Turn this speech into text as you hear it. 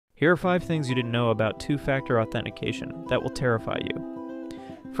Here are 5 things you didn't know about two-factor authentication that will terrify you.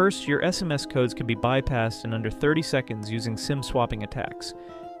 First, your SMS codes can be bypassed in under 30 seconds using SIM swapping attacks.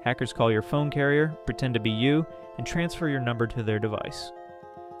 Hackers call your phone carrier, pretend to be you, and transfer your number to their device.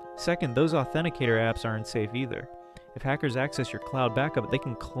 Second, those authenticator apps aren't safe either. If hackers access your cloud backup, they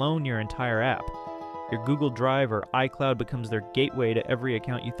can clone your entire app. Your Google Drive or iCloud becomes their gateway to every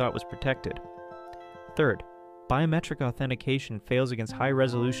account you thought was protected. Third, biometric authentication fails against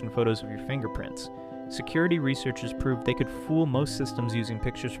high-resolution photos of your fingerprints. Security researchers proved they could fool most systems using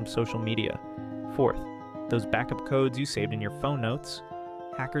pictures from social media. Fourth, those backup codes you saved in your phone notes.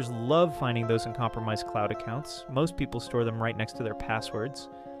 Hackers love finding those in compromised cloud accounts. Most people store them right next to their passwords.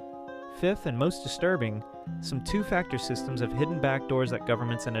 Fifth, and most disturbing, some two-factor systems have hidden backdoors that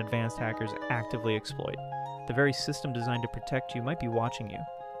governments and advanced hackers actively exploit. The very system designed to protect you might be watching you.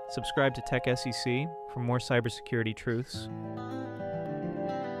 Subscribe to Tech SEC for more cybersecurity truths.